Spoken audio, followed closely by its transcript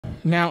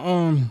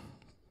Now,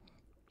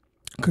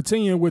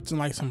 continuing with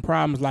like some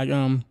problems like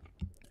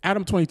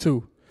Adam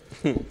 22.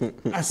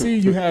 I see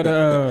you had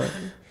a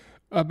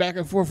back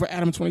and forth with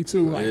Adam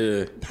 22. Like,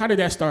 Yeah. How did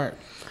that start?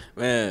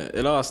 Man,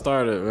 it all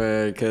started,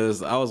 man,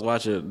 because I was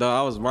watching,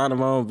 I was minding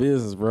my own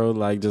business, bro,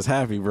 like, just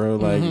happy, bro,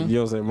 like, you know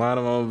what I'm saying,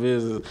 minding my own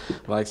business,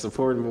 like,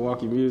 supporting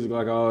Milwaukee music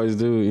like I always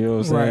do, you know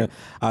what I'm saying?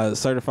 A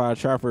Certified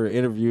Trapper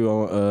interview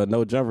on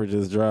No Jumper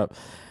just dropped,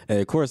 and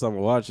of course I'm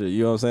gonna watch it,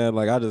 you know what I'm saying?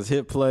 Like, I just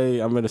hit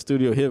play, I'm in the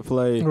studio, hit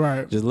play,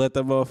 just let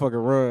that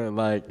motherfucker run,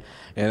 like,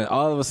 and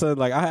all of a sudden,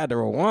 like, I had to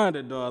rewind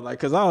it, dog, like,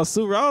 because I was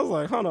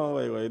like, hold on,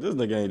 wait, this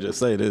nigga ain't just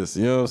say this,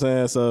 you know what I'm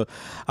saying? So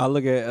I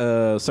look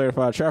at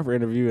Certified Trapper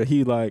interview, and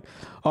he like,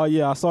 oh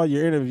yeah, I saw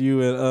your interview,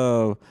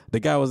 and the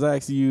guy was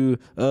asking you,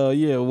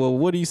 yeah, well,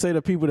 what do you say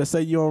to people that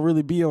say you don't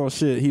really be on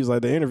shit? He was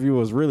like, the interview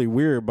was really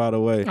weird, by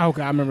the way.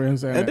 Okay, I remember him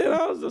saying and that. then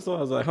I was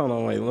like, hold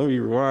on, wait, let me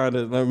rewind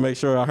it, let me make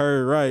sure I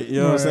heard it right, you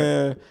know what I'm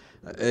saying?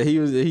 And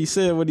he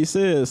said what he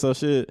said, so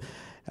shit.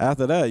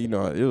 After that, you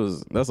know,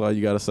 that's all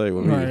you gotta say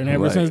with me. Right, and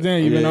ever since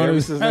then, you've been on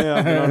his... Ever since then,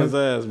 I've been on his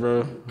ass,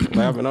 bro. Like,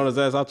 I've been on his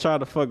ass. I tried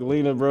to fuck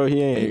Lena, bro. He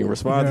ain't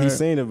respond. He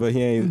seen it, but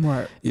he ain't. You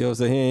know what I'm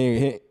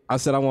saying? I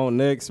said I want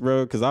next,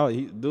 bro, because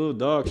he do a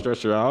dog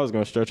stretcher. I was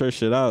going to stretch her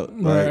shit out.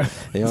 Like,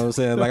 you know what I'm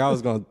saying? Like, I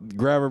was going to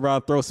grab her by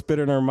the throat, spit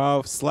in her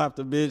mouth, slap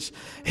the bitch,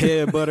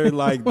 headbutt her,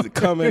 like,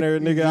 come in her,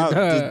 nigga.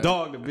 Just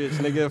dog the bitch,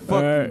 nigga.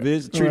 Fuck the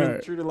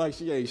bitch. Treat her like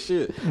she ain't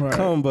shit.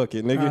 Cum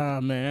bucket, nigga. Ah,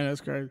 man,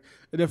 that's crazy.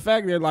 The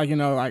fact that, like, you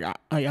know, like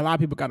a lot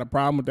of people got a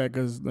problem with that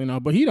because, you know,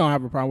 but he don't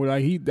have a problem with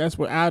it. Like, that's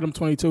what Adam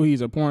 22,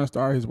 he's a porn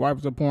star. His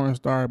wife's a porn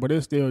star, but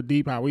it's still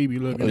deep how we be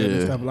looking at it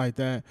and stuff like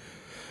that.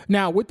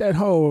 Now, with that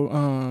whole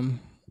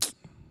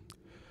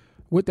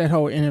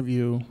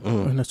interview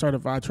in the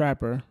Certified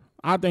Trapper,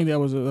 I think that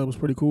was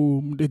pretty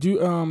cool. Did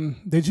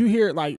you hear like